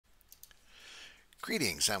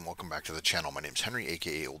Greetings and welcome back to the channel. My name is Henry,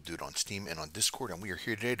 aka Old Dude on Steam and on Discord, and we are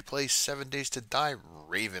here today to play 7 Days to Die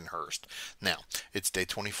Ravenhurst. Now, it's day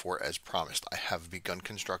 24 as promised. I have begun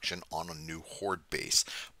construction on a new horde base,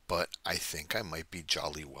 but I think I might be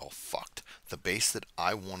jolly well fucked. The base that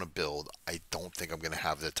I want to build, I don't think I'm going to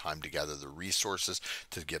have the time to gather the resources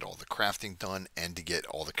to get all the crafting done and to get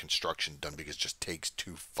all the construction done because it just takes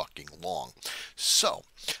too fucking long. So,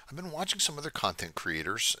 I've been watching some other content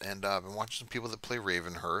creators and I've been watching some people that play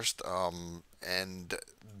Ravenhurst, and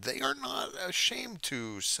they are not ashamed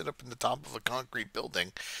to sit up in the top of a concrete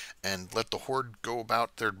building and let the horde go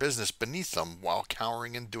about their business beneath them while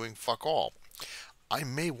cowering and doing fuck all. I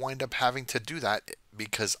may wind up having to do that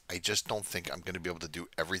because I just don't think I'm going to be able to do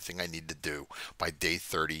everything I need to do by day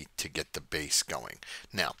 30 to get the base going.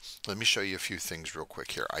 Now, let me show you a few things real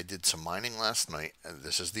quick here. I did some mining last night, and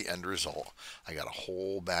this is the end result. I got a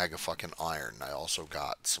whole bag of fucking iron. I also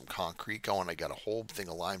got some concrete going. I got a whole thing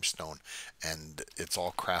of limestone, and it's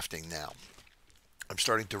all crafting now. I'm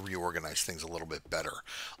starting to reorganize things a little bit better.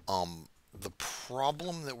 The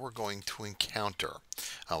problem that we're going to encounter,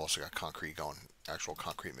 I've also got concrete going, actual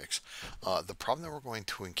concrete mix. The problem that we're going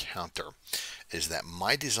to encounter is that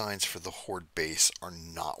my designs for the horde base are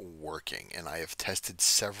not working, and I have tested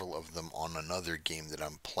several of them on another game that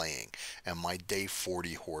I'm playing, and my day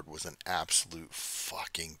 40 horde was an absolute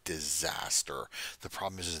fucking disaster. The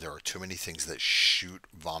problem is there are too many things that shoot,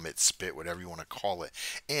 vomit, spit, whatever you want to call it,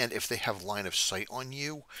 and if they have line of sight on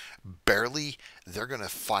you, barely, they're going to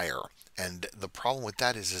fire. And the problem with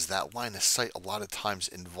that is that line of sight a lot of times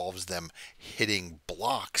involves them hitting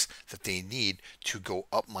blocks that they need to go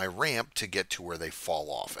up my ramp to get to where they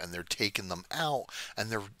fall off, and they're taking them out,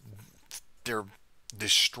 and they're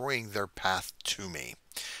destroying their path to me.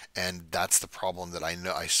 And that's the problem that I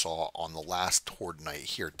know I saw on the last horde night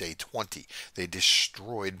here, day 20. They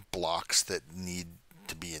destroyed blocks that need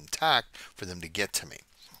to be intact for them to get to me.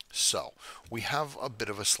 So, we have a bit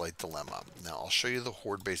of a slight dilemma. Now, I'll show you the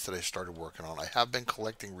horde base that I started working on. I have been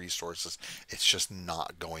collecting resources. It's just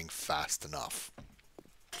not going fast enough.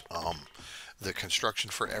 The construction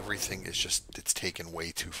for everything is just, it's taken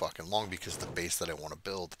way too fucking long because the base that I want to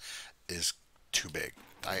build is too big.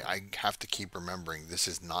 I have to keep remembering this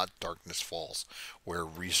is not Darkness Falls, where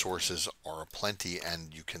resources are aplenty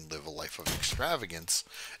and you can live a life of extravagance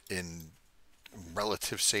in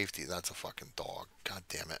relative safety. That's a fucking dog. God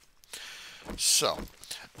damn it. So,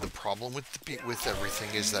 the problem with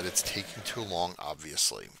everything is that it's taking too long,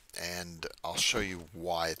 obviously, and I'll show you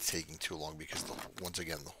why it's taking too long. Because once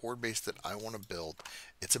again, the horde base that I want to build,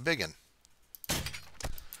 it's a big one,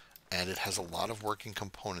 and it has a lot of working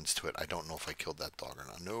components to it. I don't know if I killed that dog or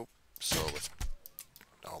not. Nope. So let's.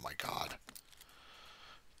 Oh my god.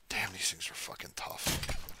 Damn, these things are fucking tough.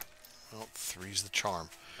 Well, three's the charm.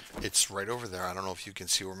 It's right over there. I don't know if you can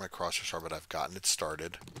see where my crosshairs are, but I've gotten it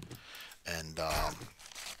started. And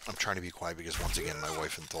I'm trying to be quiet because, once again, my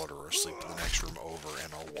wife and daughter are asleep in the next room over,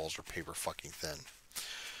 and our walls are paper fucking thin.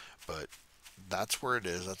 But that's where it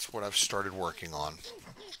is. That's what I've started working on.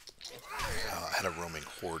 I had a roaming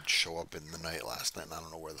horde show up in the night last night, and I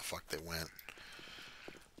don't know where the fuck they went.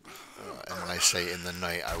 And when I say in the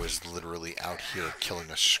night, I was literally out here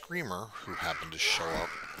killing a screamer who happened to show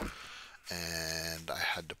up. And I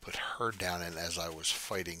had to put her down, and as I was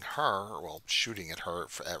fighting her, well, shooting at her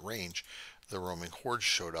at range, the roaming horde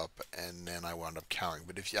showed up, and then I wound up cowering.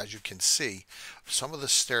 But as you can see, some of the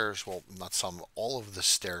stairs, well, not some, all of the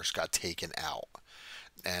stairs got taken out,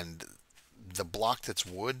 and the block that's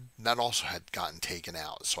wood, that also had gotten taken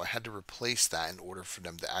out. So I had to replace that in order for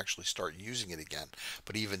them to actually start using it again.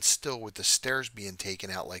 But even still, with the stairs being taken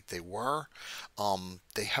out like they were,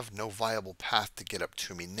 they have no viable path to get up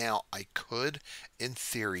to me. Now, I could, in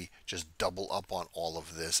theory, just double up on all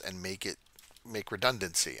of this and make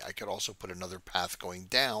redundancy. I could also put another path going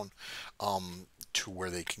down to where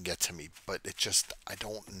they can get to me, but I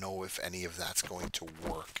don't know if any of that's going to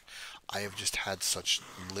work. I have just had such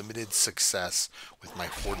limited success with my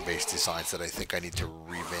horde-based designs that I think I need to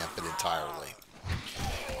revamp it entirely.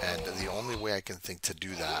 And the only way I can think to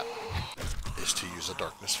do that is to use a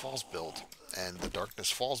Darkness Falls build. And the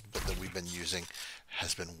Darkness Falls build that we've been using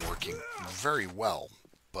has been working very well,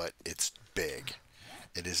 but it's big.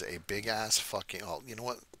 It is a big-ass fucking... Oh, you know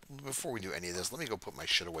what? Before we do any of this, let me go put my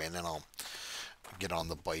shit away, and then I'll get on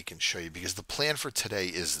the bike and show you. Because the plan for today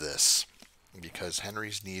is this. Because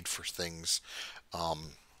Henry's need for things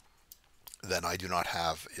that I do not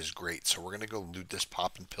have is great. So we're going to go loot this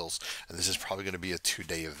poppin' pills, and this is probably going to be a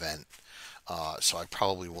 2-day event. So I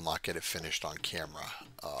probably will not get it finished on camera.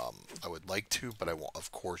 I would like to, but I won't.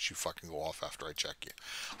 Of course, you fucking go off after I check you.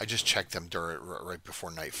 I just checked them right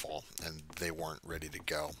before nightfall, and they weren't ready to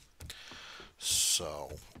go.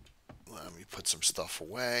 So let me put some stuff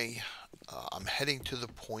away. I'm heading to the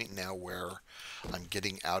point now where I'm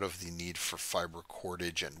getting out of the need for fiber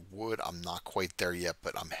cordage and wood. I'm not quite there yet,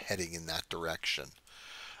 but I'm heading in that direction.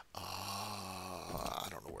 I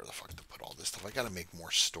don't know where the fuck to put all this stuff. I gotta make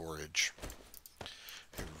more storage.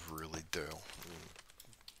 I really do.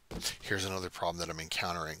 Here's another problem that I'm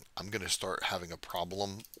encountering. I'm gonna start having a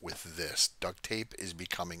problem with this. Duct tape is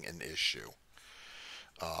becoming an issue.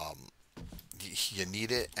 You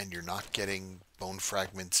need it, and you're not getting bone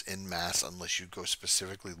fragments in mass unless you go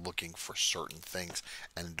specifically looking for certain things,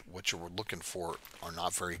 and what you're looking for are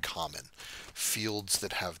not very common. Fields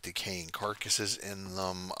that have decaying carcasses in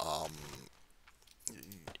them,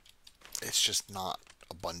 it's just not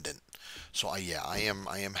abundant. So yeah, I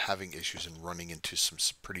am having issues and running into some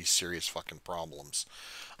pretty serious fucking problems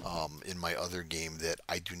in my other game that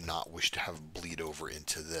I do not wish to have bleed over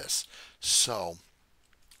into this. So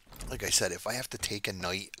like I said, if I have to take a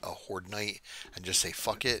horde night, and just say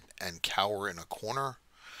fuck it and cower in a corner,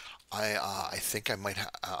 I think I might.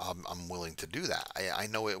 I'm willing to do that. I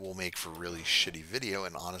know it will make for really shitty video,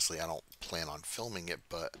 and honestly, I don't plan on filming it.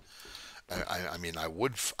 But I mean, I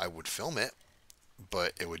would film it,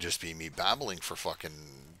 but it would just be me babbling for fucking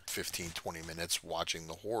 15, 20 minutes, watching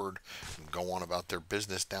the horde go on about their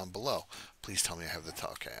business down below. Please tell me I have the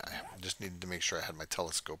okay. I just needed to make sure I had my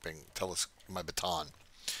my baton.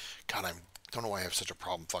 God, I don't know why I have such a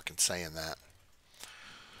problem fucking saying that.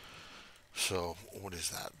 So, what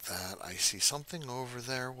is that? I see something over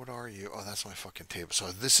there. What are you? Oh, that's my fucking table.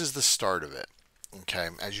 So, this is the start of it. Okay,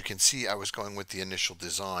 as you can see, I was going with the initial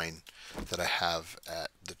design that I have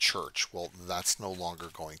at the church. Well, that's no longer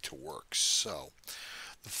going to work. So,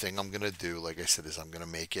 the thing I'm going to do, like I said, is I'm going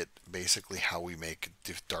to make it basically how we make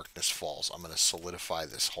If Darkness Falls. I'm going to solidify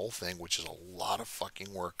this whole thing, which is a lot of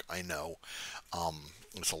fucking work, I know.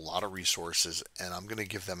 It's a lot of resources, and I'm going to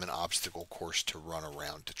give them an obstacle course to run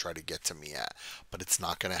around to try to get to me at. But it's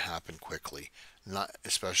not going to happen quickly. Not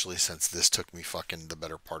especially since this took me fucking the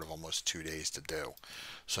better part of almost 2 days to do.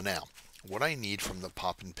 So now, what I need from the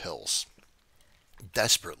poppin' pills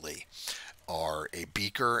desperately are a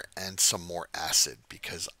beaker and some more acid,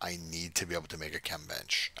 because I need to be able to make a chem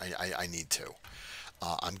bench. I need to.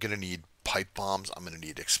 I'm going to need pipe bombs. I'm going to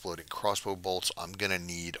need exploding crossbow bolts. I'm going to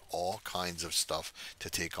need all kinds of stuff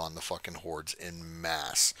to take on the fucking hordes in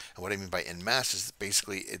mass. And what I mean by in mass is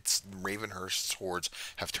basically it's Ravenhurst's hordes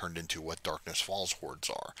have turned into what Darkness Falls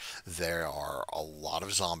hordes are. There are a lot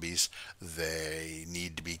of zombies. They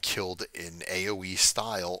need to be killed in AoE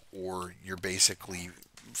style, or you're basically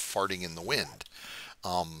farting in the wind.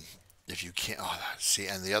 If you can't see,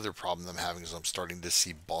 and the other problem I'm having is I'm starting to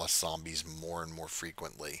see boss zombies more and more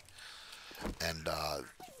frequently, and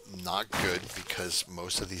not good, because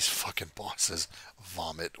most of these fucking bosses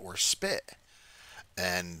vomit or spit,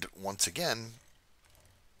 and once again,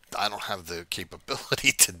 I don't have the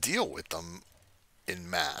capability to deal with them in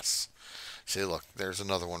mass. See, look, there's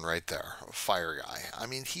another one right there, a fire guy. I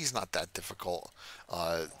mean, he's not that difficult.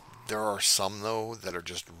 There are some though that are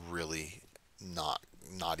just really not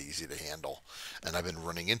easy to handle, and I've been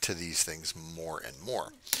running into these things more and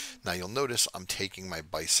more. Now you'll notice I'm taking my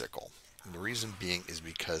bicycle. And the reason being is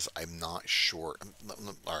because I'm not sure.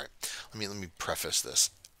 All right, let me preface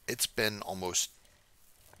this. It's been almost,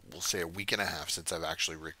 we'll say, a week and a half since I've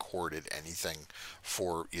actually recorded anything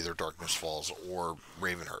for either Darkness Falls or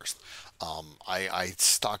Ravenhurst. I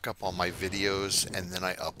stock up on my videos and then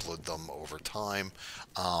I upload them over time.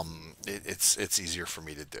 It's easier for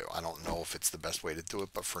me to do. I don't know if it's the best way to do it,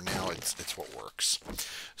 but for now it's what works.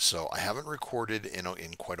 So I haven't recorded in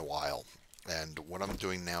quite a while, and what I'm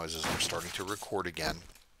doing now is I'm starting to record again,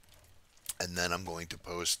 and then I'm going to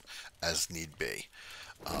post as need be.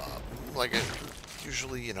 Like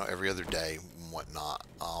usually, every other day and whatnot.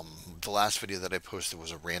 The last video that I posted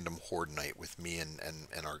was a random horde night with me and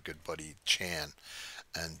our good buddy Chan,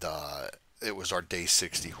 and it was our day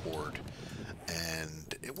 60 horde,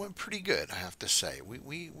 and it went pretty good, I have to say.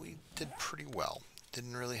 We did pretty well.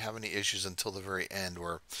 Didn't really have any issues until the very end,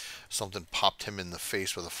 where something popped him in the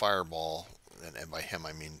face with a fireball, and by him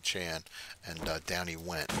I mean Chan, and down he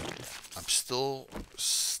went. I'm still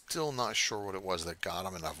not sure what it was that got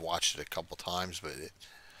him, and I've watched it a couple times, but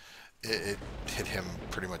it hit him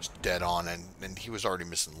pretty much dead on, and he was already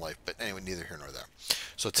missing life. But anyway, neither here nor there.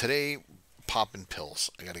 So today popping pills.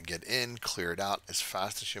 I gotta get in, clear it out as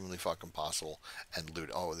fast as humanly fucking possible, and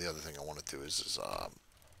loot. Oh, the other thing I want to do is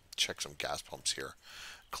check some gas pumps here,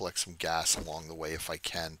 collect some gas along the way if I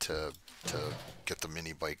can to get the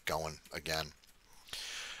mini bike going again.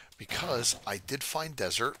 Because I did find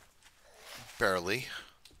desert, barely.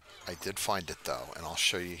 I did find it though, and I'll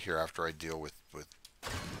show you here after I deal with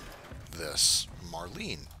this.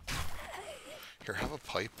 Marlene, here, have a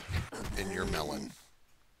pipe in your melon.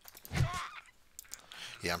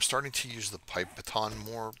 Yeah, I'm starting to use the pipe baton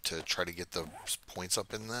more to try to get the points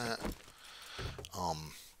up in that.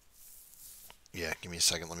 Yeah, give me a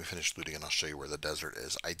second. Let me finish looting and I'll show you where the desert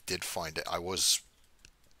is. I did find it. I was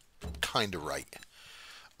kind of right.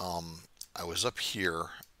 I was up here,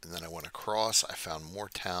 and then I went across. I found more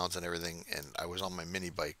towns and everything, and I was on my mini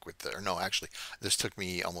bike with the. Or no, actually, this took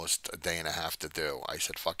me almost a day and a half to do. I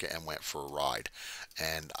said fuck it and went for a ride,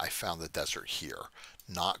 and I found the desert here.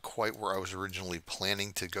 Not quite where I was originally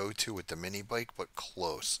planning to go to with the mini bike, but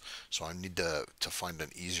close. So I need to find an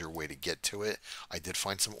easier way to get to it. I did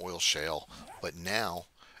find some oil shale, but now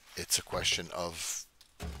it's a question of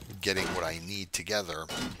getting what I need together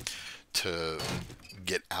to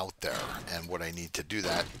get out there, and what I need to do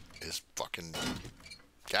that is fucking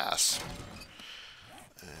gas.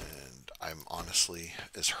 And I'm honestly,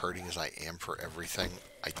 as hurting as I am for everything,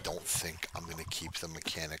 I don't think I'm gonna keep the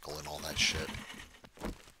mechanical and all that shit.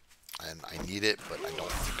 And I need it, but I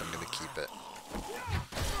don't think I'm gonna keep it.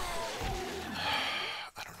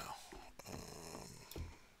 I don't know.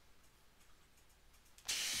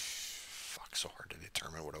 So hard to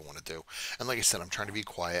determine what I want to do. And like I said, I'm trying to be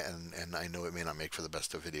quiet, and I know it may not make for the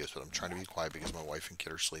best of videos, but I'm trying to be quiet because my wife and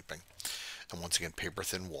kid are sleeping. And once again, paper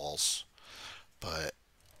thin walls. But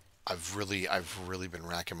I've really been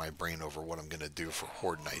racking my brain over what I'm gonna do for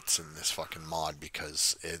horde nights in this fucking mod,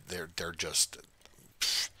 because they're just.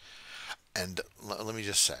 And let me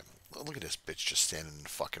just say, look at this bitch just standing in the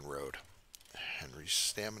fucking road. Henry's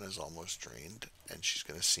stamina is almost drained, and she's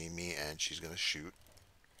gonna see me, and she's gonna shoot.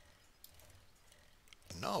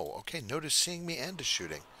 No, okay, notice seeing me and is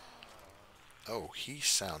shooting. Oh, he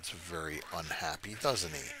sounds very unhappy,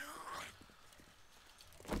 doesn't he?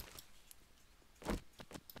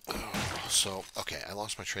 Oh, so, okay, I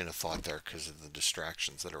lost my train of thought there because of the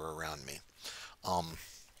distractions that are around me.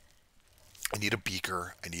 I need a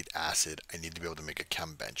beaker, I need acid, I need to be able to make a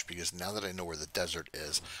chem bench, because now that I know where the desert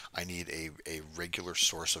is, I need a regular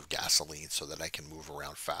source of gasoline so that I can move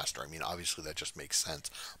around faster. I mean, obviously that just makes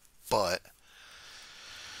sense, but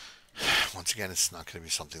once again, it's not going to be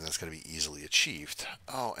something that's going to be easily achieved.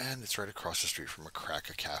 Oh, and it's right across the street from a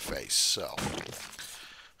Cracker Cafe. So,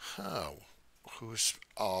 oh,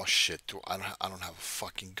 oh shit, I don't have a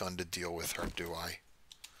fucking gun to deal with her, do I?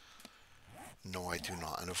 No, I do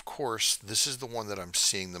not. And of course, this is the one that I'm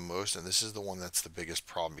seeing the most, and this is the one that's the biggest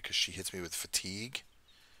problem, because she hits me with fatigue.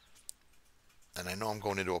 And I know I'm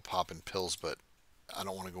going into a pop and pills, but I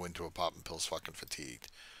don't want to go into a pop and pills fucking fatigued.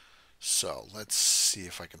 So let's see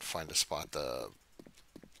if I can find a spot to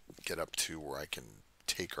get up to where I can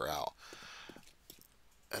take her out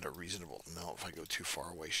at a reasonable. No, if I go too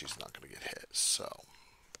far away, she's not going to get hit. So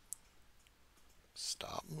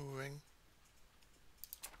stop moving.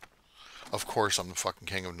 Of course, I'm the fucking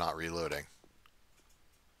king of not reloading.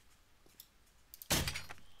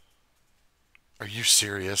 Are you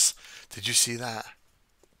serious? Did you see that?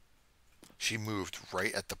 She moved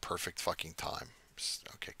right at the perfect fucking time.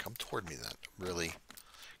 Okay, come toward me then. Really?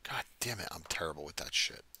 God damn it, I'm terrible with that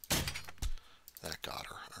shit. That got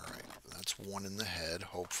her. Alright, that's one in the head,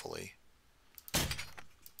 hopefully.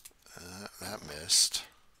 That missed.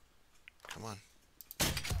 Come on.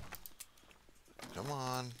 Come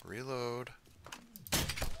on, reload.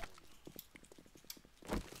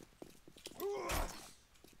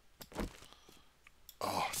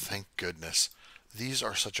 Oh, thank goodness. These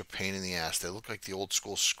are such a pain in the ass. They look like the old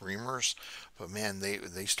school screamers, but man,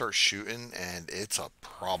 they start shooting and it's a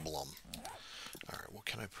problem. Alright, what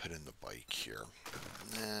can I put in the bike here?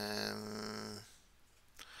 Alright,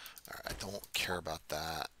 I don't care about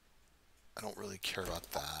that. I don't really care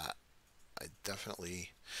about that. I definitely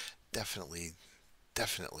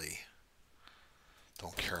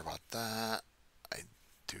don't care about that. I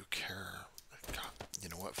do care. God, you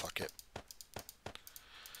know what? Fuck it.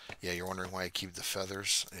 Yeah, you're wondering why I keep the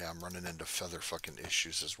feathers? Yeah, I'm running into feather fucking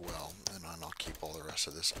issues as well. And I'll keep all the rest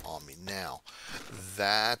of this on me. Now,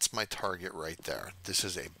 that's my target right there. This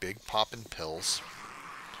is a big poppin' pills.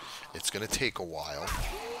 It's going to take a while.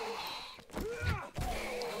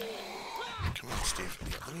 Come on, Steve.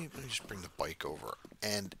 Yeah, let me just bring the bike over.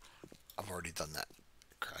 And I've already done that.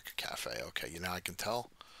 Cracker Cafe. Okay, you know I can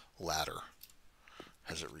tell? Ladder.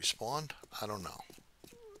 Has it respawned? I don't know.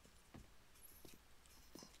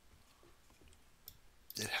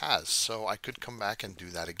 It has, so I could come back and do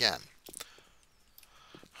that again.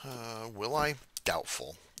 Will I?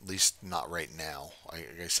 Doubtful. At least not right now. Like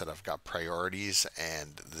I said, I've got priorities,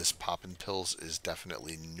 and this poppin' pills is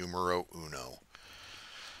definitely numero uno.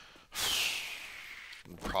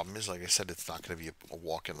 The problem is, like I said, it's not going to be a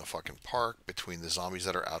walk in the fucking park between the zombies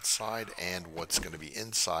that are outside and what's going to be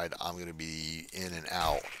inside. I'm going to be in and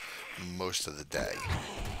out most of the day.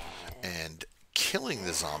 And killing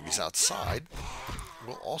the zombies outside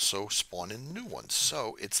will also spawn in new ones.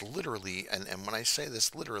 So it's literally, and when I say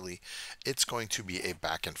this literally, it's going to be a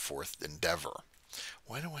back and forth endeavor.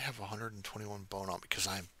 Why do I have 121 bone on? Because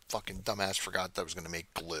I fucking dumbass forgot that I was going to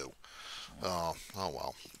make glue. Oh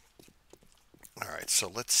well. Alright, so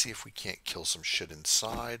let's see if we can't kill some shit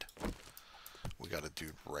inside. We got a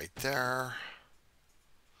dude right there.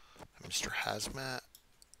 Mr. Hazmat.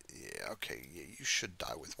 Yeah, okay, yeah, you should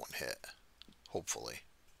die with one hit. Hopefully.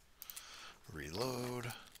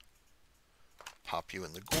 Reload. Pop you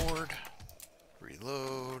in the gourd.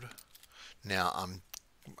 Reload. Now,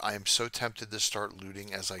 I am so tempted to start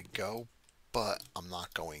looting as I go, but I'm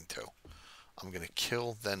not going to. I'm going to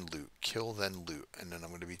kill, then loot, and then I'm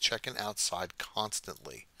going to be checking outside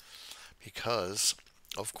constantly because,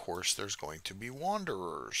 of course, there's going to be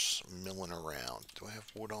wanderers milling around. Do I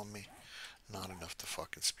have wood on me? Not enough to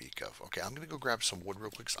fucking speak of. Okay, I'm going to go grab some wood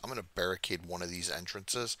real quick. So I'm going to barricade one of these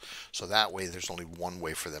entrances so that way there's only one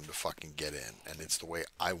way for them to fucking get in, and it's the way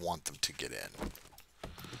I want them to get in.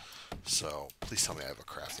 So, please tell me I have a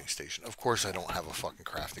crafting station. Of course I don't have a fucking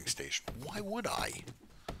crafting station. Why would I?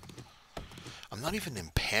 I'm not even in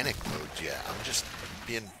panic mode yet. I'm just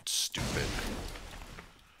being stupid.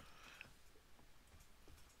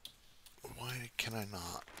 Why can I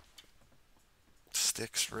not?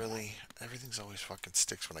 Sticks, really? Everything's always fucking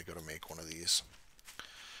sticks when I go to make one of these.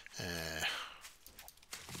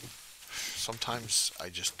 Sometimes I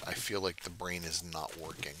feel like the brain is not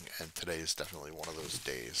working, and today is definitely one of those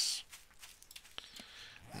days.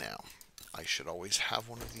 Now, I should always have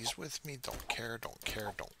one of these with me. Don't care, don't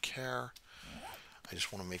care, don't care. I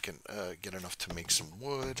just want to make it, get enough to make some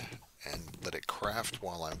wood and let it craft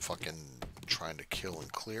while I'm fucking trying to kill and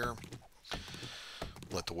clear.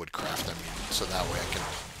 Let the wood craft, I mean, so that way I can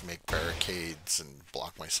make barricades and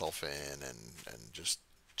block myself in and just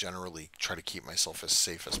generally try to keep myself as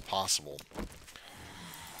safe as possible.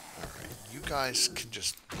 Alright, you guys can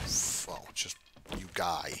just, well, just you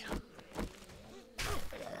guy.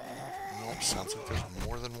 Nope, sounds like there's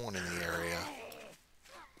more than one in the area.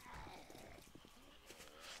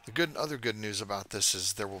 The other good news about this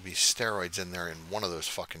is there will be steroids in there in one of those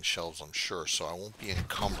fucking shelves, I'm sure, so I won't be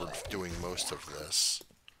encumbered doing most of this.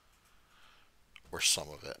 Or some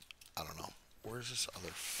of it. I don't know. Where's this other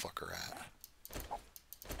fucker at?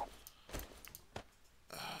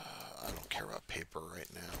 I don't care about paper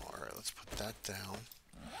right now. Alright, let's put that down.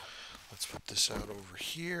 Let's put this out over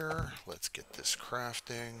here. Let's get this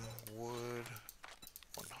crafting. Wood.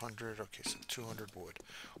 100. Okay, so 200 wood.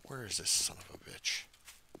 Where is this son of a bitch?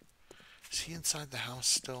 Is he inside the house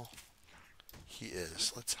still? He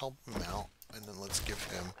is. Let's help him out, and then let's give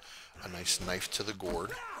him a nice knife to the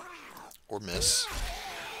gourd. Or miss.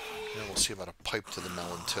 And then we'll see about a pipe to the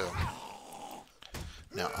melon, too.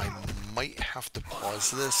 Now, I might have to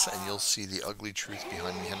pause this, and you'll see the ugly truth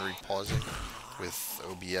behind me, Henry, pausing with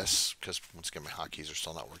OBS, because once again, my hotkeys are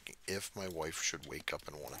still not working. If my wife should wake up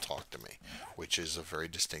and want to talk to me, which is a very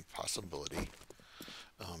distinct possibility.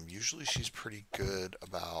 Usually she's pretty good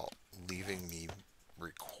about leaving me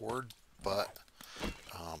record, but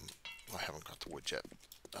I haven't got the wood yet.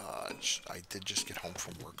 I did just get home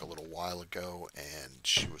from work a little while ago, and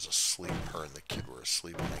she was asleep. Her and the kid were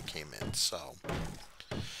asleep when I came in, so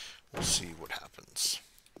we'll see what happens.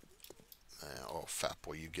 Oh, fat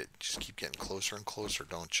boy, you just keep getting closer and closer,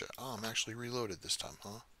 don't you? Oh, I'm actually reloaded this time,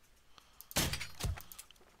 huh?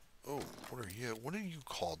 Oh, what are you? What are you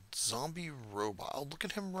called? Zombie robot. Oh, look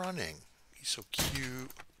at him running. He's so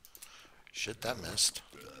cute. Shit, that missed.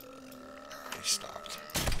 He stopped.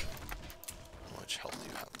 How much health do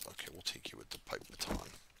you have? Okay, we'll take you with the pipe baton.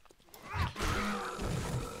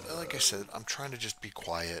 Like I said, I'm trying to just be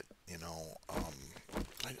quiet, you know.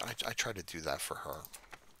 I try to do that for her.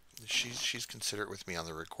 She's considerate with me on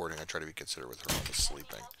the recording. I try to be considerate with her on the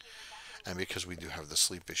sleeping. And because we do have the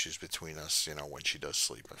sleep issues between us, you know, when she does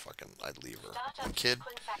sleep, I'd leave her. The kid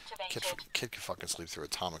can fucking sleep through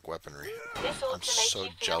atomic weaponry. I'm so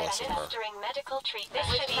jealous of her.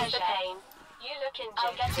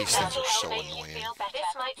 These things are so annoying.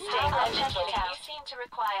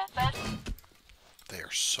 They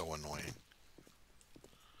are so annoying.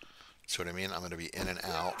 See what I mean? I'm going to be in and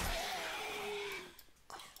out.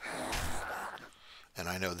 And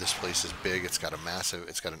I know this place is big. It's got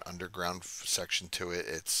an underground section to it.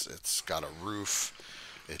 It's got a roof.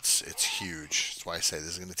 It's huge. That's why I say this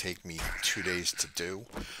is going to take me 2 days to do.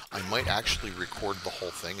 I might actually record the whole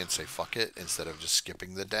thing and say fuck it instead of just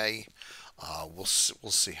skipping the day. We'll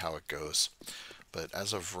see how it goes. But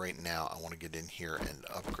as of right now, I want to get in here and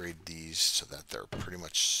upgrade these so that they're pretty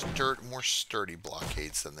much more sturdy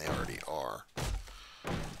blockades than they already are.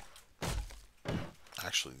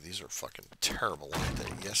 Actually, these are fucking terrible, aren't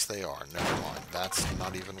they? Yes, they are. Never mind. That's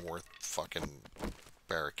not even worth fucking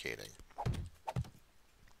barricading.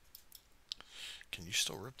 Can you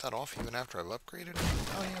still rip that off even after I've upgraded it?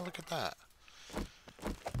 Oh yeah, look at that.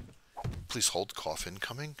 Please hold, cough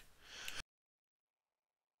incoming.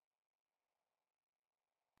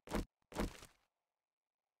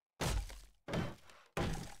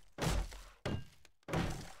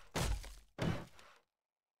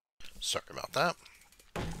 Sorry about that.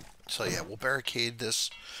 So yeah, we'll barricade this,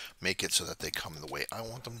 make it so that they come in the way I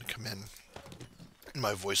want them to come in.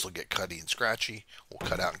 My voice will get cutty and scratchy. We'll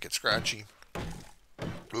cut out and get scratchy.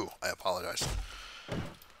 Ooh, I apologize.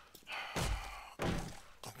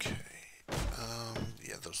 Okay.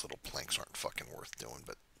 Yeah, those little planks aren't fucking worth doing,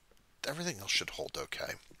 but everything else should hold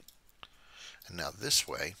okay. And now this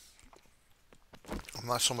way, I'm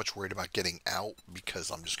not so much worried about getting out because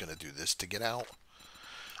I'm just going to do this to get out.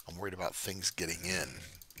 I'm worried about things getting in,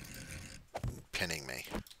 pinning me.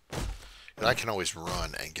 And I can always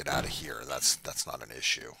run and get out of here. That's not an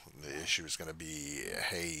issue. The issue is going to be,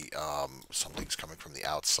 hey, something's coming from the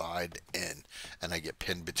outside in, and I get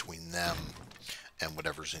pinned between them and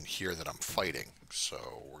whatever's in here that I'm fighting.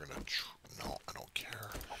 So we're going to, no, I don't care.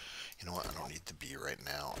 You know what, I don't need the bee right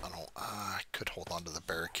now. I could hold on to the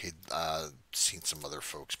barricade. Seen some other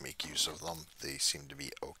folks make use of them. They seem to be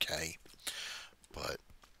okay. But,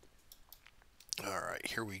 alright,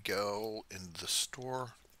 here we go in the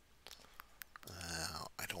store.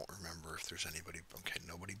 I don't remember if there's anybody. Okay,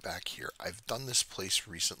 nobody back here. I've done this place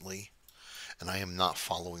recently, and I am not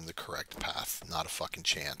following the correct path. Not a fucking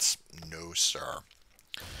chance. No, sir.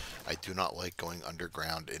 I do not like going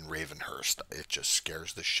underground in Ravenhurst. It just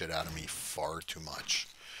scares the shit out of me far too much.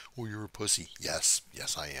 Oh, you're a pussy. Yes,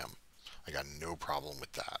 I am. I got no problem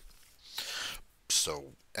with that.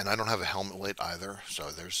 So, and I don't have a helmet lit either.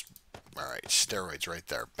 So there's, all right, steroids right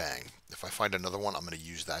there. Bang. If I find another one, I'm going to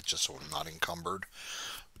use that just so I'm not encumbered.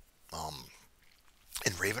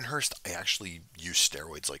 In Ravenhurst, I actually use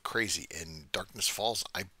steroids like crazy. In Darkness Falls,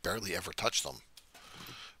 I barely ever touch them.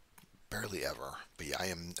 Barely ever. But yeah, I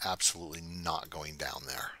am absolutely not going down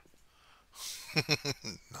there.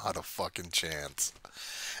 Not a fucking chance.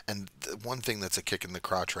 And the one thing that's a kick in the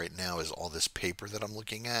crotch right now is all this paper that I'm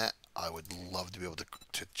looking at. I would love to be able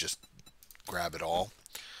to just grab it all,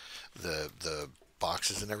 the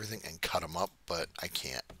boxes and everything, and cut them up, but I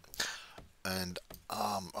can't. And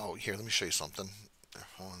oh, here, let me show you something.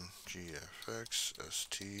 F1 GFX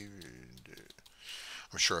ST.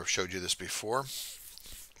 I'm sure I've showed you this before,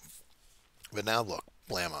 but now look,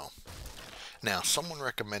 blammo. Now, someone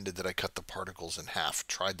recommended that I cut the particles in half.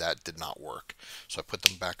 Tried that, did not work. So I put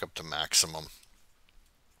them back up to maximum.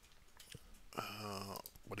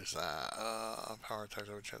 What is that? Power attack.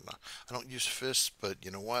 I don't use fists, but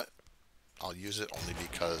you know what? I'll use it only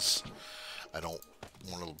because I don't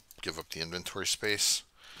want to give up the inventory space.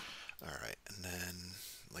 Alright, and then,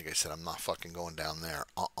 like I said, I'm not fucking going down there.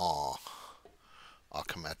 I'll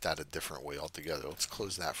come at that a different way altogether. Let's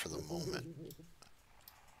close that for the moment.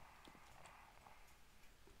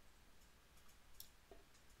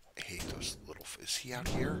 I hate those little... Is he out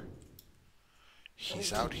here?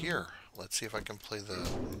 He's out here. Let's see if I can play the...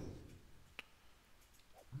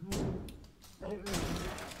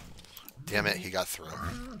 Damn it, he got through.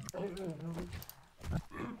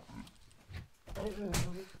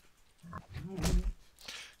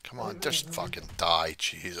 Come on, just fucking die,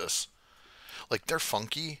 Jesus. Like, they're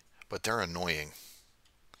funky, but they're annoying.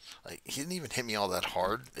 Like, he didn't even hit me all that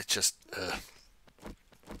hard. It's just,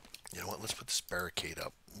 you know what, let's put this barricade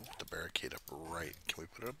up. We'll put the barricade up right. Can we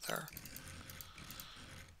put it up there?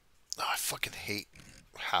 Oh, I fucking hate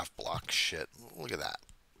half block shit. Look at that.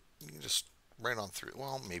 You can just right on through.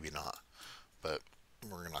 Well, maybe not. But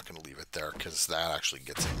we're not going to leave it there because that actually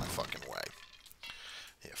gets in my fucking way.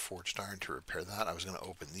 Yeah, forged iron to repair that. I was going to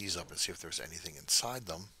open these up and see if there's anything inside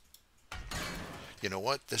them. You know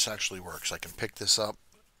what? This actually works. I can pick this up.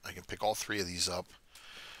 I can pick all three of these up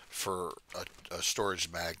for a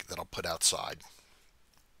storage bag that I'll put outside.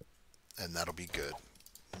 And that'll be good.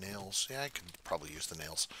 Nails. Yeah, I could probably use the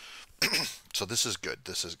nails. So this is good.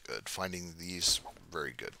 This is good. Finding these,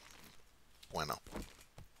 very good. bueno.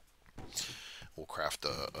 We'll craft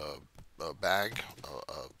a bag,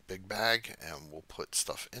 a big bag, and we'll put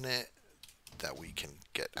stuff in it that we can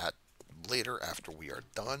get at later after we are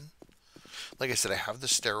done. Like I said, I have the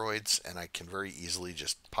steroids, and I can very easily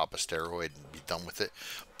just pop a steroid and be done with it.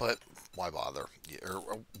 But why bother?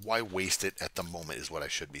 Or why waste it at the moment is what I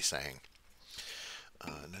should be saying.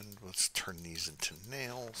 And then let's turn these into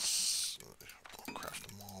nails. I'll craft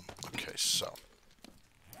them all. Okay, so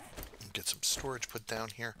get some storage put down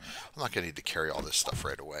here. I'm not going to need to carry all this stuff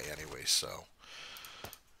right away anyway, so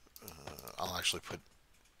I'll actually put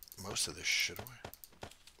most of this shit away.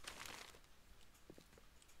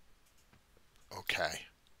 Okay.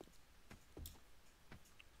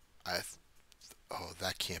 Oh,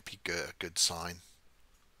 that can't be good. A good sign.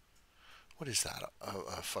 What is that?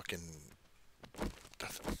 A fucking...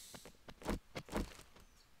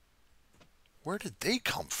 Where did they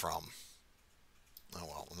come from? Oh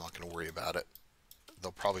well, I'm not going to worry about it.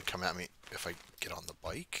 They'll probably come at me if I get on the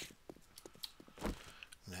bike.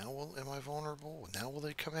 Now, am I vulnerable? Now will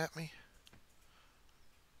they come at me?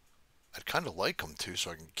 I'd kind of like them to,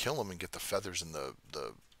 so I can kill them and get the feathers and the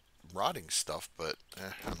rotting stuff, but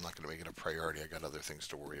I'm not going to make it a priority. I got other things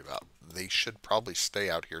to worry about. They should probably stay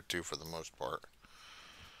out here too for the most part.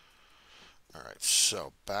 Alright,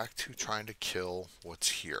 so back to trying to kill what's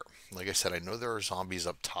here. Like I said, I know there are zombies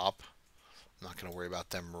up top. I'm not going to worry about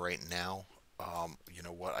them right now. You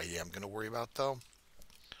know what I am going to worry about though?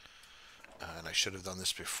 And I should have done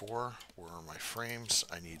this before. Where are my frames?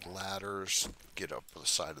 I need ladders. Get up the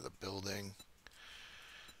side of the building.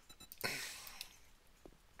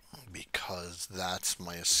 Because that's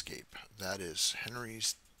my escape. That is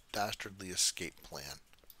Henry's dastardly escape plan.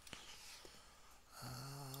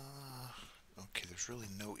 Okay, there's really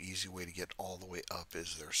no easy way to get all the way up,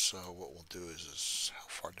 is there? So what we'll do is how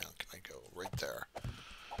far down can I go? Right there.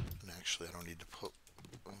 And actually, I don't need to put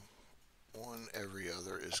one. Every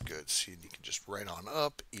other is good. See, you can just write on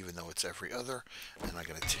up, even though it's every other. And I'm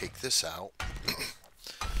going to take this out.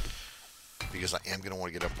 Because I am going to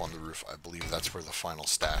want to get up on the roof. I believe that's where the final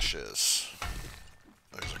stash is.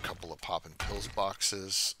 There's a couple of poppin' pills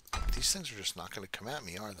boxes. These things are just not going to come at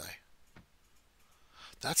me, are they?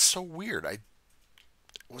 That's so weird.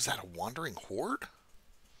 Was that a wandering horde?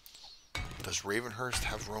 Does Ravenhurst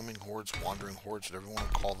have roaming hordes, wandering hordes, whatever you want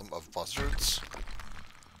to call them, of buzzards?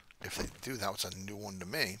 If they do, that was a new one to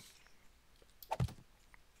me.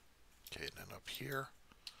 Okay, and then up here.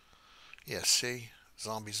 Yeah, see?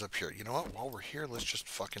 Zombies up here. You know what? While we're here, let's just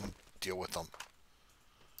fucking deal with them.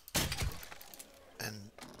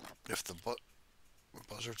 And if the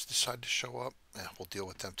buzzards decide to show up, we'll deal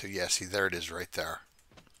with them too. Yeah, see, there it is right there.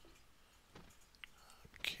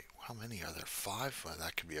 Okay, how many are there? 5? Well,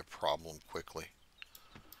 that could be a problem quickly.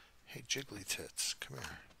 Hey, Jiggly Tits, come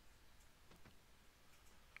here.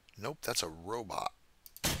 Nope, that's a robot.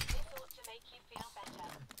 This ought to make you feel better.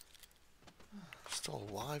 Still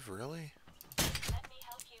alive, really? Let me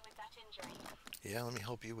help you with that injury. Yeah, let me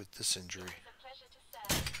help you with this injury. It's a pleasure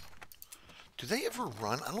to serve. Do they ever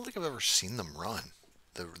run? I don't think I've ever seen them run.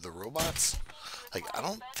 The robots? Like, I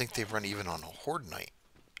don't think they run even on a horde night.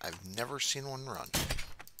 I've never seen one run.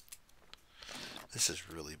 This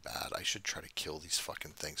is really bad. I should try to kill these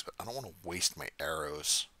fucking things, but I don't want to waste my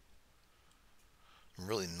arrows. I'm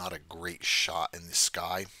really not a great shot in the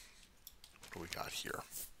sky. What do we got here?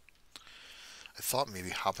 I thought maybe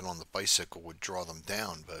hopping on the bicycle would draw them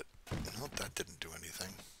down, but no, that didn't do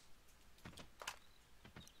anything.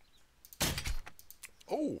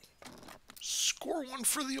 Oh! Score one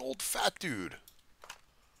for the old fat dude.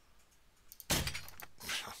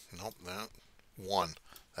 Nope, that. 1.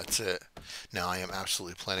 That's it. Now I am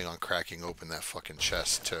absolutely planning on cracking open that fucking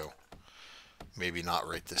chest too. Maybe not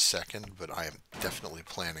right this second, but I am definitely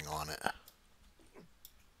planning on it.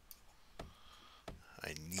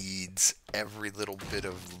 I needs every little bit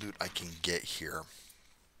of loot I can get here.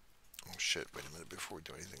 Oh shit, wait a minute before we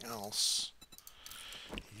do anything else.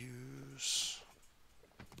 Use.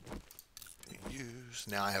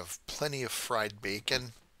 Now I have plenty of fried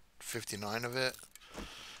bacon, 59 of it.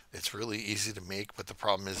 It's really easy to make, but the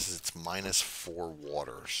problem is it's -4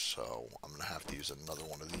 water, so I'm going to have to use another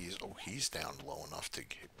one of these. Oh, he's down low enough to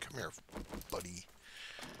get... Come here, buddy.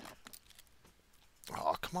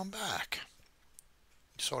 Oh, come on back.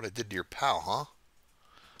 You saw what I did to your pal, huh?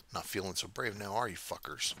 Not feeling so brave now, are you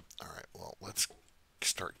fuckers? Alright, well, let's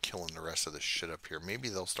start killing the rest of this shit up here. Maybe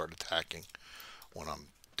they'll start attacking when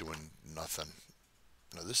I'm doing nothing.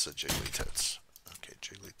 No, this is a Jiggly Tits. Okay,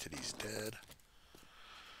 Jiggly Titty's dead.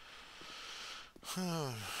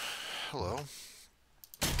 Hello.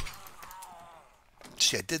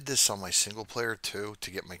 See, I did this on my single player too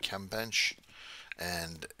to get my chem bench,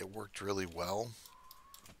 and it worked really well.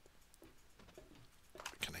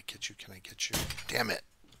 Can I get you? Can I get you? Damn it.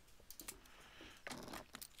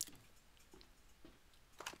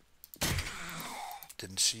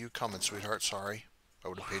 Didn't see you coming, sweetheart. Sorry. I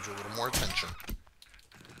would have paid you a little more attention.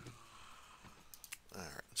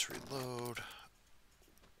 Alright, let's reload.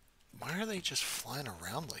 Why are they just flying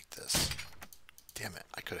around like this? Damn it,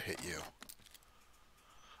 I could have hit you.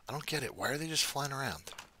 I don't get it. Why are they just flying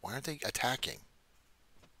around? Why aren't they attacking?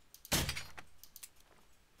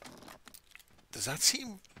 Does that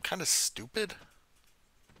seem kind of stupid?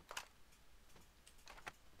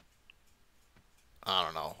 I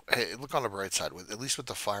don't know. Hey, look on the bright side. At least with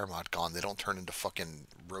the fire mod gone, they don't turn into fucking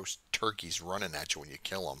roast turkeys running at you when you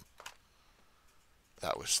kill them.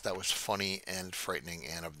 That was funny and frightening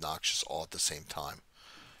and obnoxious all at the same time.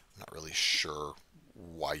 I'm not really sure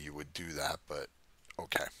why you would do that, but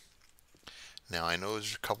okay. Now I know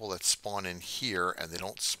there's a couple that spawn in here, and they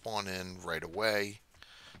don't spawn in right away.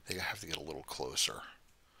 They have to get a little closer.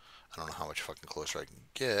 I don't know how much fucking closer I can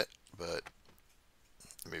get, but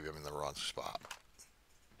maybe I'm in the wrong spot.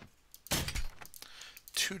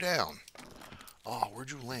 2 down. Oh,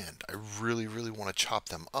 where'd you land? I really, really want to chop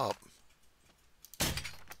them up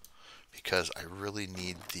because I really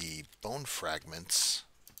need the bone fragments,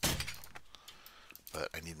 but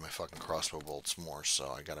I need my fucking crossbow bolts more,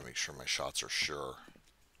 so I gotta make sure my shots are sure.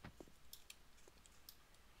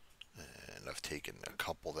 And I've taken a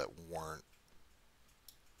couple that weren't.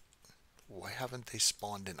 Why haven't they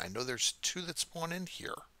spawned in? I know there's 2 that spawn in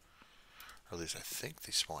here. Or at least I think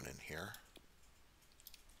they spawn in here.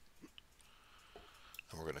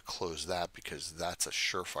 And we're going to close that because that's a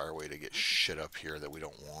surefire way to get shit up here that we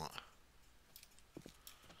don't want.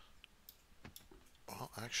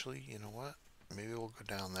 Well, actually, you know what? Maybe we'll go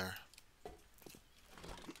down there.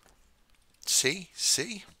 See?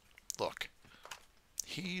 See? Look.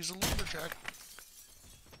 He's a lumberjack.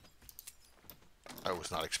 I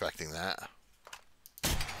was not expecting that.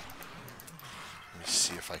 Let me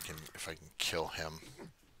see if I can kill him.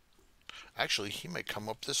 Actually, he might come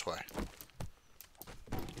up this way.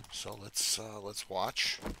 So let's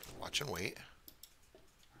watch and wait.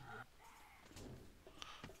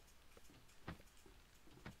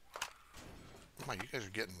 My, you guys are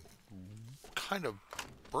getting kind of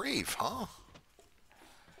brave, huh?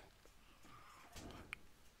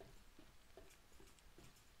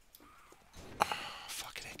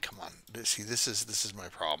 Fucking it, come on. See, this is my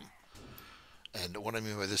problem. And what I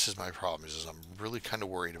mean by this is my problem is I'm really kind of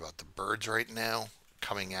worried about the birds right now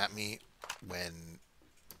coming at me when...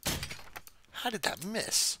 How did that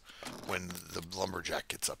miss? When the lumberjack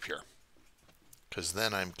gets up here. Because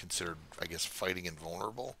then I'm considered, I guess, fighting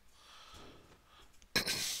invulnerable.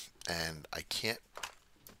 And I can't...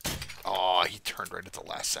 Oh, he turned right at the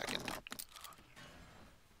last second.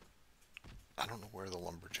 I don't know where the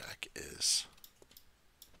lumberjack is.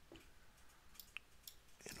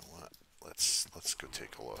 You know what? Let's go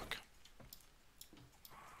take a look.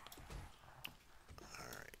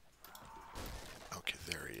 Alright. Okay,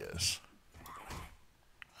 there he is.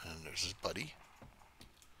 And there's his buddy.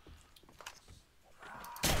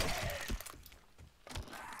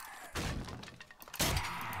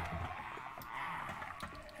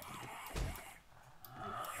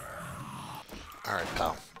 Alright,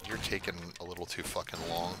 pal. You're taking a little too fucking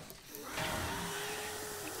long.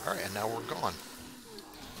 Alright, and now we're gone.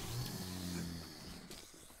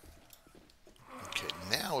 Okay,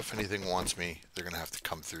 now if anything wants me, they're going to have to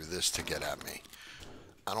come through this to get at me.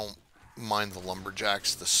 I don't mind the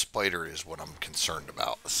lumberjacks. The spider is what I'm concerned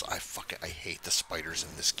about. I hate the spiders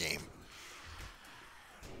in this game.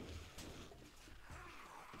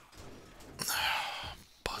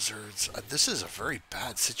 Buzzards. This is a very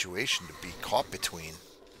bad situation to be caught between.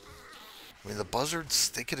 I mean, the buzzards,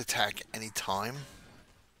 they could attack any time.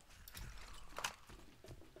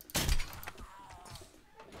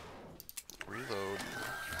 Reload.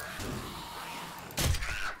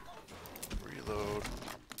 Reload.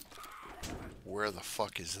 Where the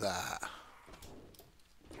fuck is that?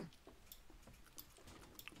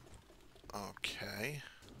 Okay.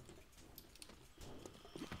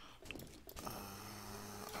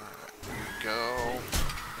 Alright, here we go.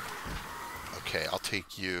 Okay, I'll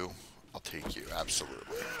take you. I'll take you,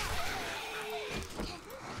 absolutely.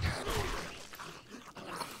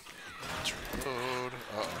 Let's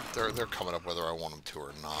reload. They're coming up whether I want them to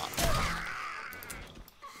or not.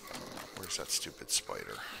 Where's that stupid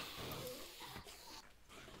spider?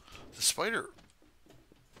 The spider...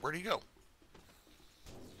 Where'd he go?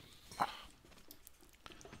 God,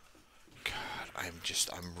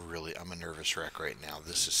 I'm a nervous wreck right now.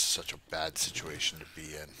 This is such a bad situation to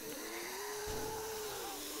be in.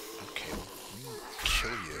 Okay, let me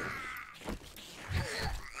kill you.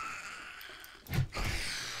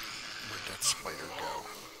 Where'd that spider go?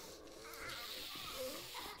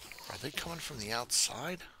 Are they coming from the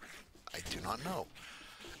outside? I do not know.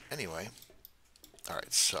 Anyway,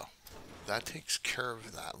 alright, so that takes care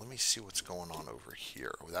of that. Let me see what's going on over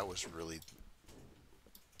here. Oh, that was really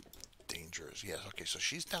dangerous. Yes, okay, so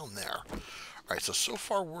she's down there. Alright, so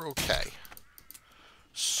far we're okay.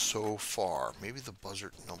 So far. Maybe the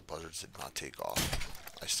buzzard... No, buzzards did not take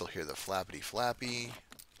off. I still hear the flappity flappy.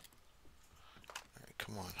 Alright,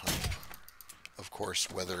 come on, honey. Of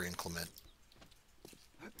course, weather inclement.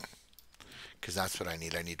 Because that's what I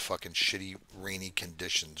need. I need fucking shitty, rainy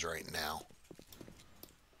conditions right now.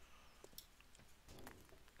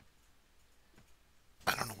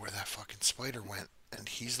 I don't know where that fucking spider went. And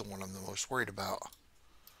he's the one I'm the most worried about.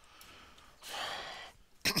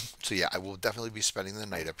 So yeah, I will definitely be spending the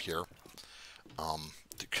night up here.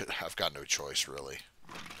 I've got no choice, really.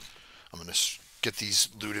 I'm going to get these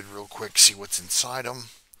looted real quick, see what's inside them.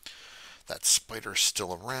 That spider's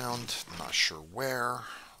still around. Not sure where.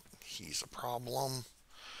 He's a problem.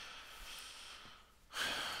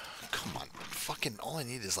 Come on. Fucking all I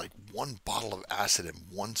need is like one bottle of acid and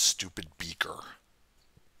one stupid beaker.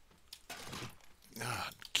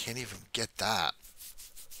 God, can't even get that.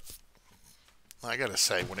 I gotta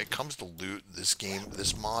say, when it comes to loot, this game,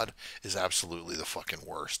 this mod is absolutely the fucking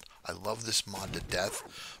worst. I love this mod to death,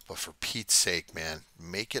 but for Pete's sake, man,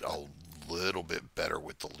 make it a little bit better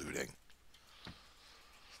with the looting.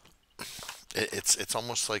 It's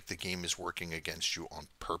almost like the game is working against you on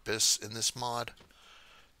purpose in this mod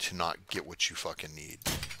to not get what you fucking need.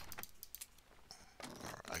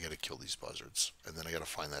 Right, I gotta kill these buzzards, and then I gotta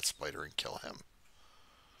find that spider and kill him.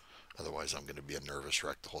 Otherwise, I'm going to be a nervous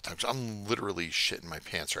wreck the whole time. So I'm literally shitting my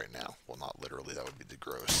pants right now. Well, not literally. That would be the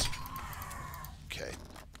gross. Okay.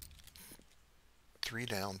 3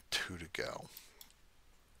 down, 2 to go.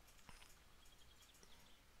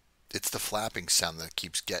 It's the flapping sound that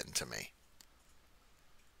keeps getting to me.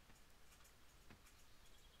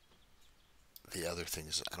 The other thing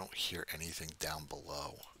is I don't hear anything down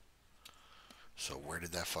below. So where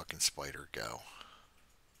did that fucking spider go?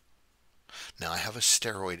 Now I have a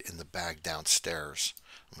steroid in the bag downstairs.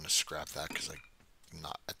 I'm going to scrap that because I'm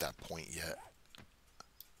not at that point yet.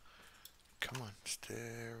 Come on.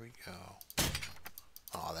 There we go.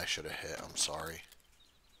 Oh, that should have hit. I'm sorry.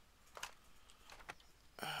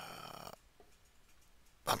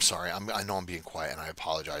 I'm sorry. I know I'm being quiet and I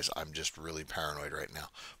apologize. I'm just really paranoid right now.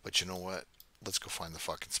 But you know what? Let's go find the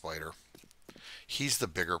fucking spider. He's the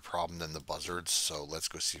bigger problem than the buzzards, so let's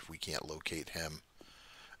go see if we can't locate him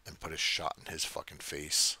and put a shot in his fucking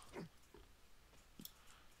face.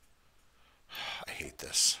 I hate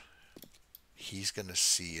this. He's gonna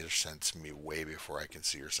see or sense me way before I can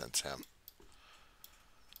see or sense him.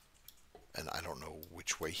 And I don't know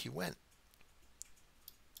which way he went.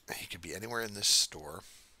 He could be anywhere in this store,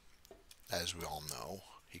 as we all know.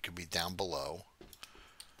 He could be down below.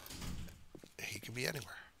 He could be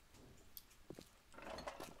anywhere.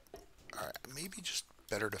 Alright, maybe just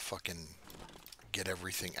better to fucking get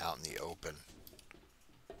everything out in the open.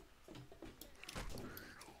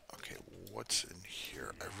 Okay, what's in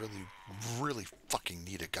here? I really fucking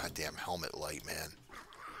need a goddamn helmet light, man.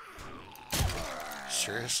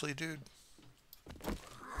 Seriously, dude?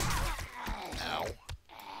 Ow.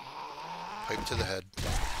 Pipe to the head.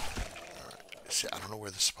 Alright. See, I don't know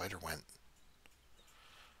where the spider went.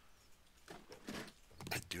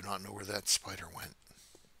 I do not know where that spider went.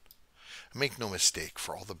 Make no mistake,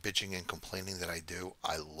 for all the bitching and complaining that I do,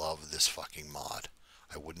 I love this fucking mod.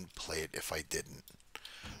 I wouldn't play it if I didn't.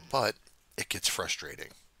 But it gets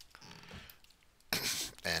frustrating.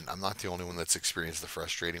 And I'm not the only one that's experienced the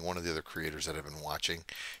frustrating. One of the other creators that I've been watching,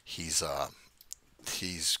 he's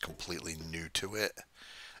completely new to it.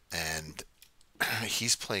 And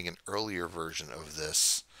he's playing an earlier version of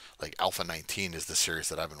this. Like Alpha 19 is the series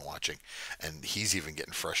that I've been watching, and he's even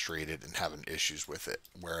getting frustrated and having issues with it.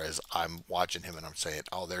 Whereas I'm watching him and I'm saying,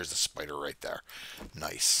 oh, there's a spider right there.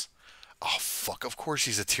 Nice. Oh, fuck. Of course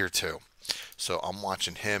he's a tier 2. So I'm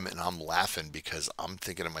watching him and I'm laughing because I'm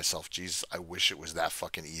thinking to myself, Jesus, I wish it was that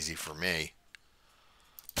fucking easy for me.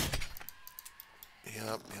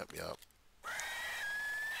 Yep.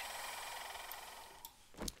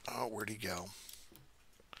 Oh, where'd he go?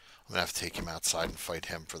 I'm going to have to take him outside and fight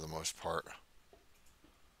him for the most part.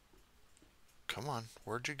 Come on,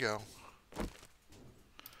 where'd you go?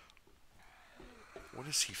 What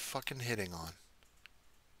is he fucking hitting on?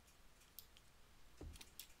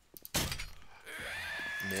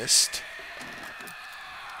 Missed.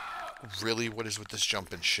 Really? What is with this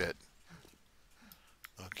jumping shit?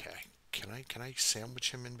 Okay. Can I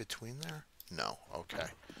sandwich him in between there? No. Okay.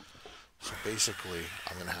 So basically,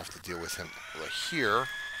 I'm going to have to deal with him right here.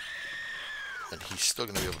 And he's still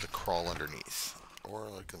going to be able to crawl underneath. Or,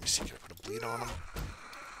 like, let me see. Can I put a bleed on him?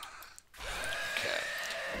 Okay.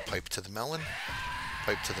 Pipe to the melon.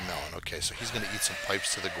 Pipe to the melon. Okay, so he's going to eat some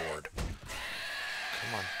pipes to the gourd.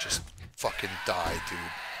 Come on. Just fucking die,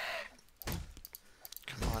 dude.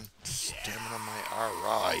 Come on. Stamina my...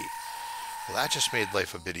 Alright. Well, that just made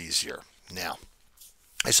life a bit easier. Now,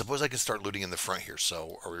 I suppose I can start looting in the front here.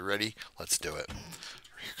 So, are we ready? Let's do it.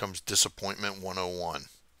 Here comes Disappointment 101.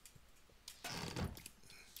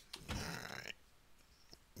 Alright.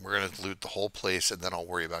 We're going to loot the whole place, and then I'll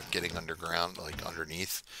worry about getting underground, like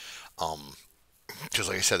underneath. Because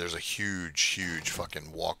like I said, there's a huge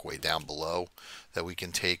fucking walkway down below that we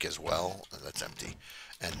can take as well. That's empty.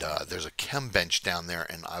 And there's a chem bench down there,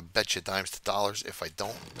 and I bet you dimes to dollars if I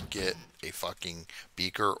don't get a fucking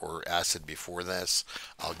beaker or acid before this,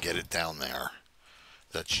 I'll get it down there.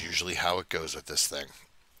 That's usually how it goes with this thing.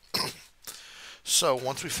 So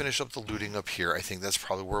once we finish up the looting up here, I think that's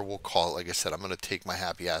probably where we'll call it. Like I said, I'm going to take my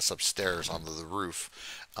happy ass upstairs onto the roof.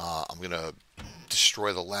 I'm going to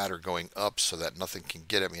destroy the ladder going up so that nothing can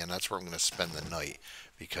get at me, and that's where I'm going to spend the night,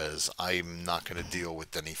 because I'm not going to deal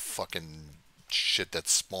with any fucking shit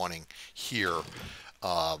that's spawning here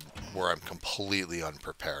where I'm completely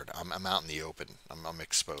unprepared. I'm out in the open. I'm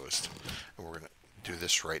exposed. And we're going to do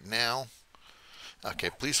this right now. Okay,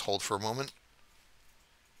 please hold for a moment.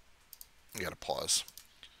 You gotta pause.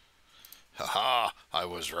 Haha, I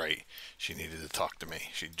was right. She needed to talk to me.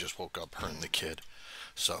 She just woke up, her and the kid.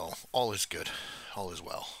 So, all is good. All is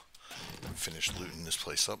well. Finished looting this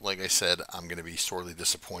place up. Like I said, I'm going to be sorely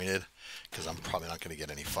disappointed because I'm probably not going to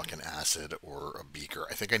get any fucking acid or a beaker.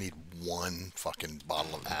 I think I need one fucking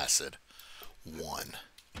bottle of acid. One.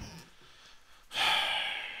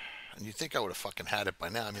 And you'd think I would have fucking had it by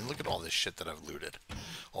now. I mean, look at all this shit that I've looted.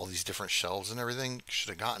 All these different shelves and everything. Should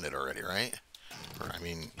have gotten it already, right? Or, I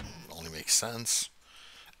mean, it only makes sense.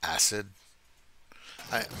 Acid.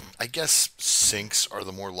 I guess sinks are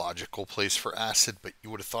the more logical place for acid, but you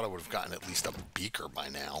would have thought I would have gotten at least a beaker by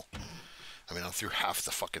now. I mean, I'm through half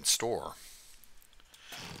the fucking store.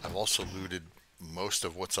 I've also looted most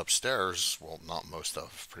of what's upstairs. Well, not most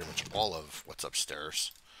of, pretty much all of what's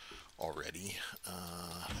upstairs already.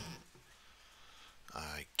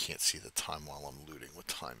 I can't see the time while I'm looting. What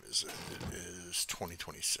time is it? It is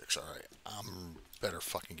 20:26. Alright, I'm better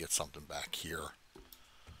fucking get something back here.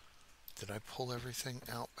 Did I pull everything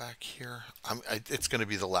out back here? It's going to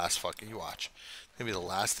be the last fucking... You watch. It's going to be the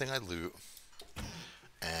last thing I loot.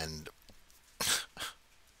 And...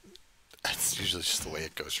 that's usually just the way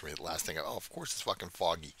it goes for me. The last thing oh, of course it's fucking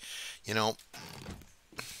foggy. You know...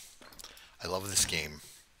 I love this game.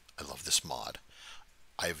 I love this mod.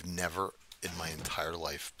 I've never in my entire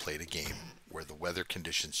life played a game where the weather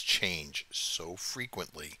conditions change so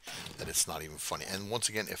frequently that it's not even funny. And once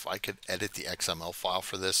again, if I could edit the XML file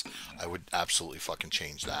for this, I would absolutely fucking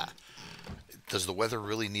change that. Does the weather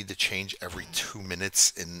really need to change every 2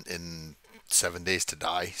 minutes in 7 days to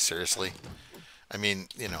die? Seriously? I mean,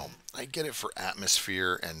 you know, I get it for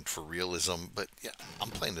atmosphere and for realism, but yeah, I'm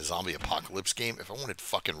playing a zombie apocalypse game. If I wanted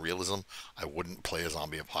fucking realism, I wouldn't play a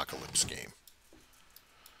zombie apocalypse game.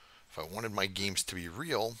 If I wanted my games to be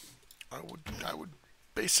real, I would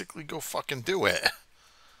basically go fucking do it.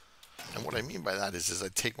 And what I mean by that is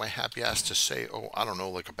I'd take my happy ass to say, oh, I don't know,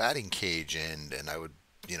 like a batting cage, and I would,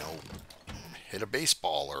 you know, hit a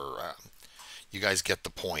baseball, or you guys get the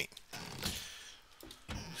point.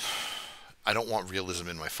 I don't want realism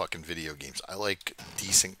in my fucking video games. I like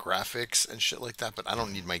decent graphics and shit like that, but I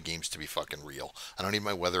don't need my games to be fucking real. I don't need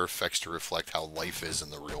my weather effects to reflect how life is in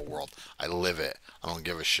the real world. I live it. I don't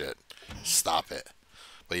give a shit. Stop it.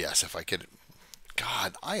 But yes, if I could...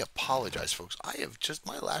 God, I apologize, folks. I have just...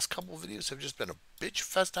 My last couple of videos have just been a bitch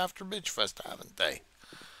fest after bitch fest, haven't they?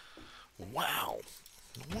 Wow.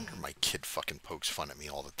 No wonder my kid fucking pokes fun at me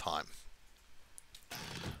all the time.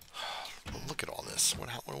 But look at all this. What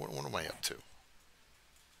am I up to?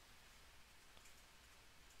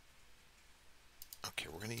 Okay,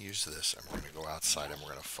 we're going to use this, and we're going to go outside, and we're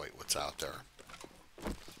going to fight what's out there.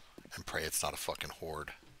 And pray it's not a fucking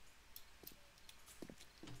horde.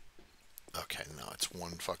 Okay, no, it's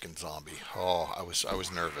one fucking zombie. Oh, I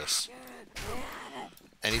was nervous.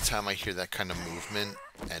 Anytime I hear that kind of movement,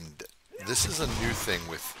 and this is a new thing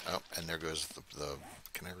with... Oh, and there goes the...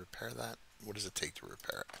 Can I repair that? What does it take to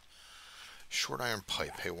repair it? Short iron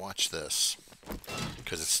pipe. Hey, watch this.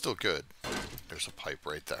 Because it's still good. There's a pipe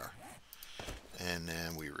right there. And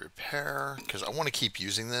then we repair, because I want to keep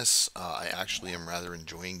using this. I actually am rather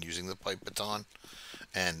enjoying using the pipe baton.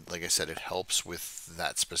 And like I said, it helps with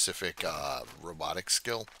that specific robotic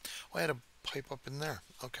skill. Oh, I had a pipe up in there.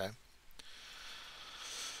 Okay.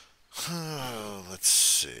 Let's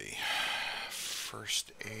see.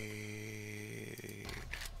 First aid.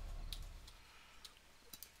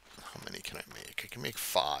 How many can I make? I can make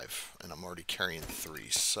 5, and I'm already carrying 3,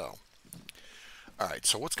 so. Alright,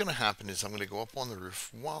 so what's going to happen is I'm going to go up on the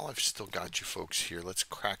roof while I've still got you folks here. Let's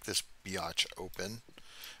crack this biatch open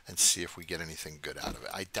and see if we get anything good out of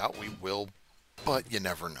it. I doubt we will, but you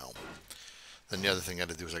never know. Then the other thing I got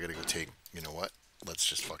to do is I got to go take, you know what? Let's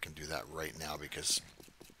just fucking do that right now because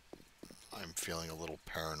I'm feeling a little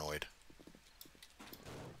paranoid.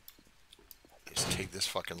 Just take this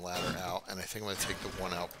fucking ladder out, and I think I'm going to take the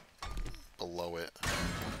one out below it.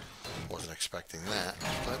 Wasn't expecting that,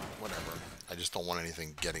 but whatever. I just don't want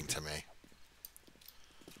anything getting to me.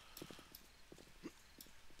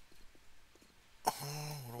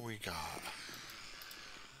 Oh, what do we got?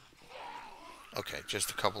 Okay,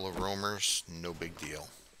 just a couple of roamers, no big deal.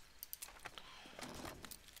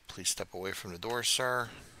 Please step away from the door, sir.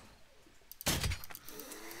 I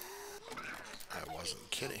wasn't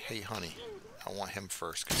kidding. Hey, honey, I want him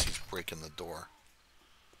first because he's breaking the door.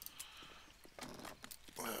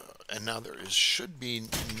 And now should be,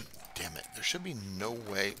 damn it, there should be no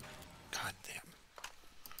way, god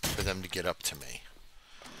damn, for them to get up to me.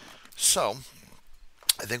 So,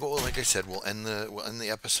 I think like I said, we'll end the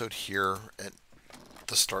episode here at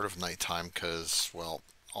the start of nighttime because, well,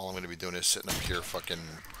 all I'm going to be doing is sitting up here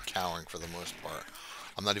fucking cowering for the most part.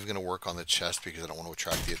 I'm not even going to work on the chest because I don't want to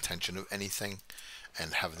attract the attention of anything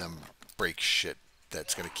and have them break shit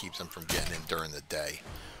that's going to keep them from getting in during the day.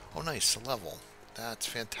 Oh, nice, a level. That's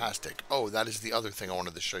fantastic. Oh, that is the other thing I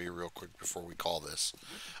wanted to show you real quick before we call this.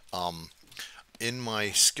 In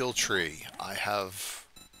my skill tree, I have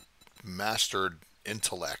mastered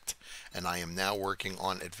intellect, and I am now working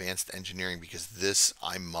on advanced engineering because this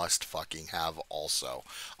I must fucking have also.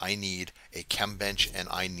 I need a chem bench and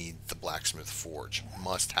I need the blacksmith forge.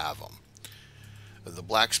 Must have them. The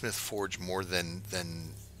blacksmith forge more than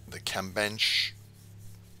the chem bench.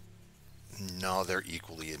 No, they're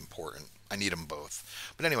equally important. I need them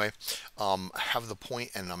both. But anyway, I have the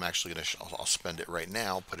point, and I'm actually going to, I'll spend it right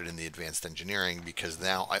now, put it in the advanced engineering, because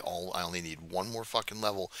now I only need one more fucking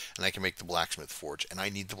level, and I can make the blacksmith forge. And I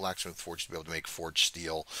need the blacksmith forge to be able to make forged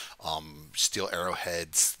steel, steel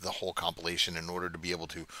arrowheads, the whole compilation, in order to be able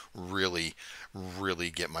to really,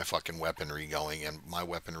 really get my fucking weaponry going. And my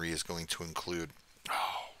weaponry is going to include,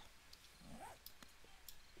 oh,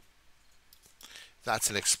 that's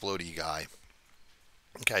an explodey guy.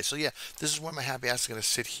 Okay, so yeah, this is where my happy ass is going to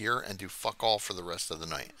sit here and do fuck all for the rest of the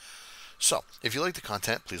night. So, if you like the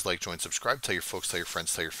content, please like, join, subscribe, tell your folks, tell your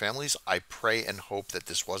friends, tell your families. I pray and hope that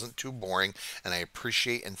this wasn't too boring, and I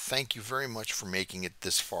appreciate and thank you very much for making it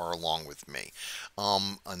this far along with me.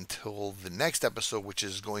 Until the next episode, which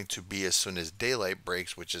is going to be as soon as daylight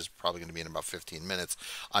breaks, which is probably going to be in about 15 minutes.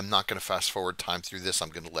 I'm not going to fast forward time through this. I'm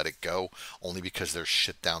going to let it go, only because there's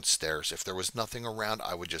shit downstairs. If there was nothing around,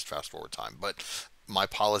 I would just fast forward time. But my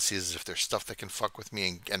policy is if there's stuff that can fuck with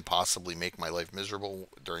me and possibly make my life miserable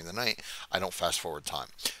during the night, I don't fast forward time.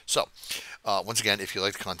 So, once again, if you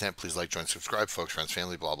like the content, please like, join, subscribe, folks, friends,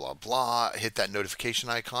 family, blah, blah, blah. Hit that notification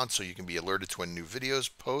icon so you can be alerted to when new videos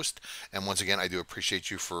post. And once again, I do appreciate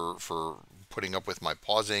you for putting up with my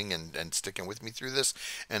pausing and sticking with me through this.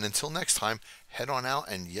 And until next time, head on out.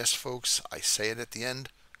 And yes, folks, I say it at the end,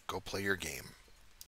 go play your game.